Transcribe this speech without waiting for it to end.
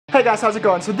Hey guys, how's it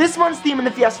going? So this month's theme in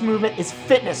the Fiesta movement is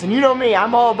fitness, and you know me,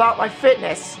 I'm all about my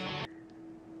fitness.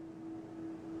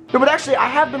 No, but actually, I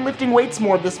have been lifting weights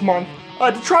more this month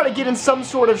to try to get in some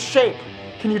sort of shape.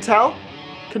 Can you tell?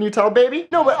 Can you tell, baby?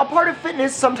 No, but a part of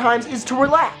fitness sometimes is to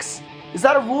relax. Is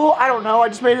that a rule? I don't know, I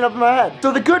just made it up in my head.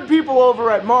 So the good people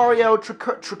over at Mario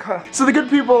Trikoshi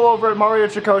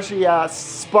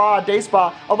Day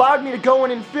Spa allowed me to go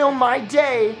in and film my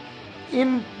day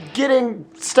in getting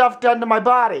stuff done to my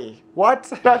body. What?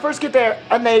 Now I first get there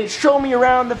and they show me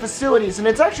around the facilities, and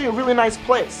it's actually a really nice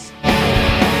place.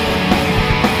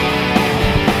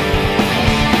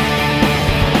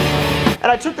 And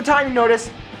I took the time to notice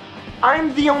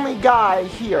I'm the only guy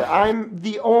here. I'm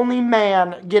the only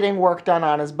man getting work done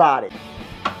on his body.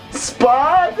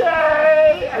 Spa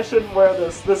day! I shouldn't wear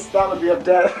this. That would be a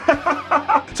dead.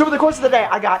 So over the course of the day,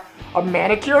 I got a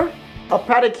manicure, a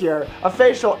pedicure, a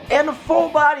facial, and a full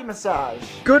body massage.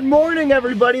 Good morning,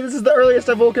 everybody. This is the earliest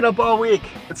I've woken up all week.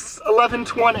 It's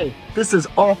 11:20. This is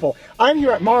awful. I'm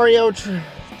here at Mario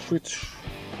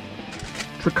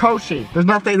Trikoshi. There's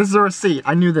nothing, this is a receipt.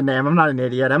 I knew the name. I'm not an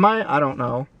idiot, am I? I don't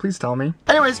know. Please tell me.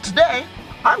 Anyways, today,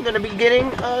 I'm gonna be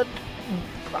getting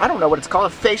I don't know what it's called, a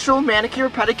facial, manicure,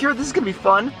 pedicure. This is gonna be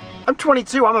fun. I'm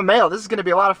 22, I'm a male. This is gonna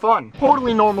be a lot of fun.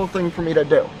 Totally normal thing for me to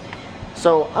do.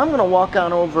 So, I'm gonna walk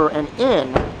on over and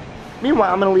in.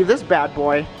 Meanwhile, I'm gonna leave this bad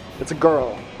boy. It's a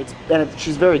girl.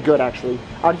 She's very good, actually.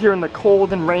 Out here in the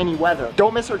cold and rainy weather.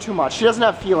 Don't miss her too much. She doesn't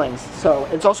have feelings, so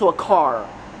it's also a car.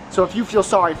 So if you feel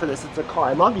sorry for this, it's a car.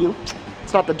 I love you.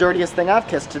 It's not the dirtiest thing I've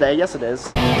kissed today. Yes, it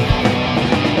is.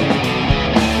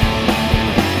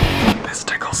 This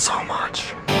tickles so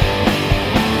much.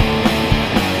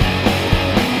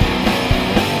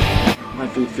 My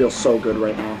feet feel so good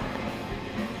right now.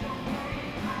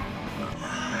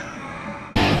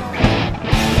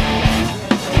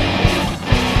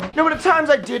 No, but at times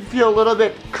I did feel a little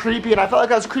bit creepy, and I felt like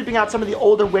I was creeping out some of the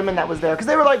older women that was there, because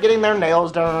they were like getting their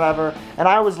nails done or whatever, and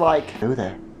I was like, "Oh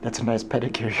there, that's a nice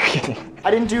pedicure you're getting."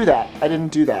 I didn't do that. I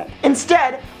didn't do that.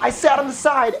 Instead, I sat on the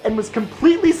side and was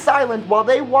completely silent while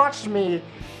they watched me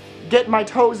get my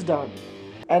toes done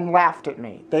and laughed at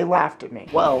me. They laughed at me.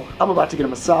 Well, I'm about to get a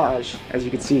massage, as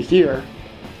you can see here,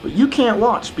 but you can't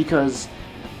watch because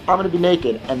I'm gonna be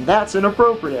naked, and that's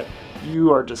inappropriate.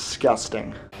 You are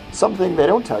disgusting. Something they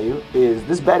don't tell you is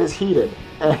this bed is heated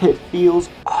and it feels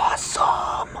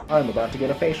awesome. I'm about to get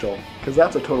a facial because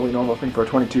that's a totally normal thing for a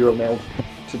 22-year-old male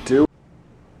to do.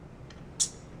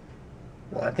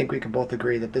 Well, I think we can both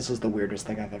agree that this is the weirdest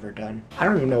thing I've ever done. I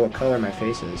don't even know what color my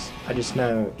face is. I just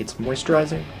know it's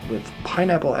moisturizing with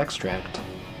pineapple extract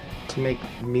to make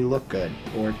me look good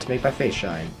or to make my face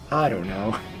shine. I don't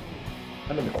know.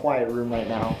 I'm in the quiet room right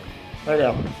now. I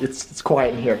know, it's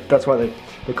quiet in here. That's why they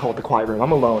call it the quiet room.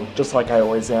 I'm alone, just like I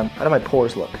always am. How do my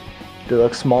pores look? Do they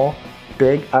look small?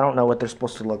 Big? I don't know what they're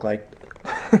supposed to look like.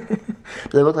 Do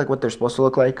they look like what they're supposed to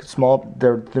look like? Small?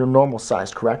 They're normal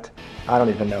sized, correct? I don't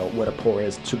even know what a pore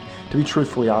is, to be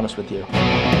truthfully honest with you.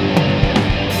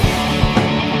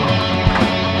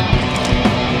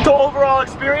 So overall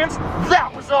experience,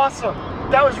 that was awesome.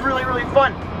 That was really, really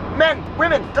fun. Men,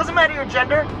 women, doesn't matter your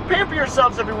gender, pamper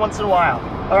yourselves every once in a while.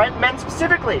 Alright, men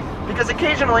specifically, because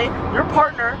occasionally your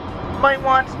partner might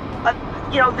want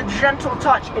the gentle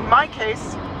touch. In my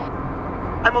case,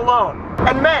 I'm alone.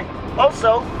 And men,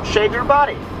 also, shave your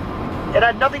body. It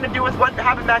had nothing to do with what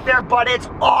happened back there, but it's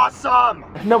awesome!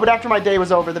 No, but after my day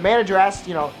was over, the manager asked,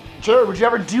 Jared, would you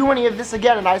ever do any of this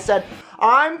again? And I said,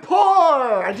 I'm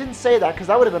poor! I didn't say that because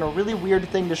that would have been a really weird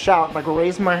thing to shout, like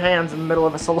raise my hands in the middle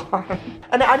of a salon.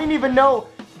 And I didn't even know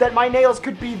that my nails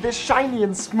could be this shiny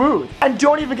and smooth. And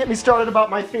don't even get me started about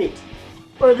my feet.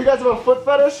 Or if you guys have a foot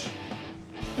fetish,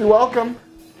 you're welcome.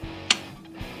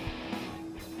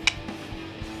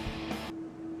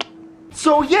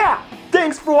 So yeah,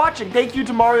 thanks for watching. Thank you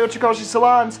to Mario Trikoshi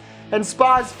Salons and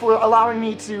Spas for allowing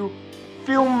me to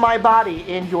film my body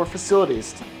in your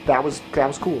facilities. That was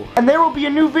cool. And there will be a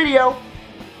new video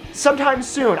sometime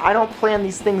soon. I don't plan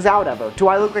these things out ever. Do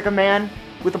I look like a man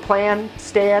with a plan?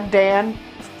 Stan, Dan?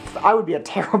 I would be a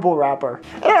terrible rapper.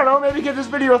 I don't know, maybe give this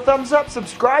video a thumbs up,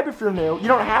 subscribe if you're new. You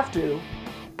don't have to,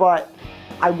 but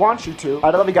I want you to. I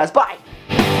love you guys, bye!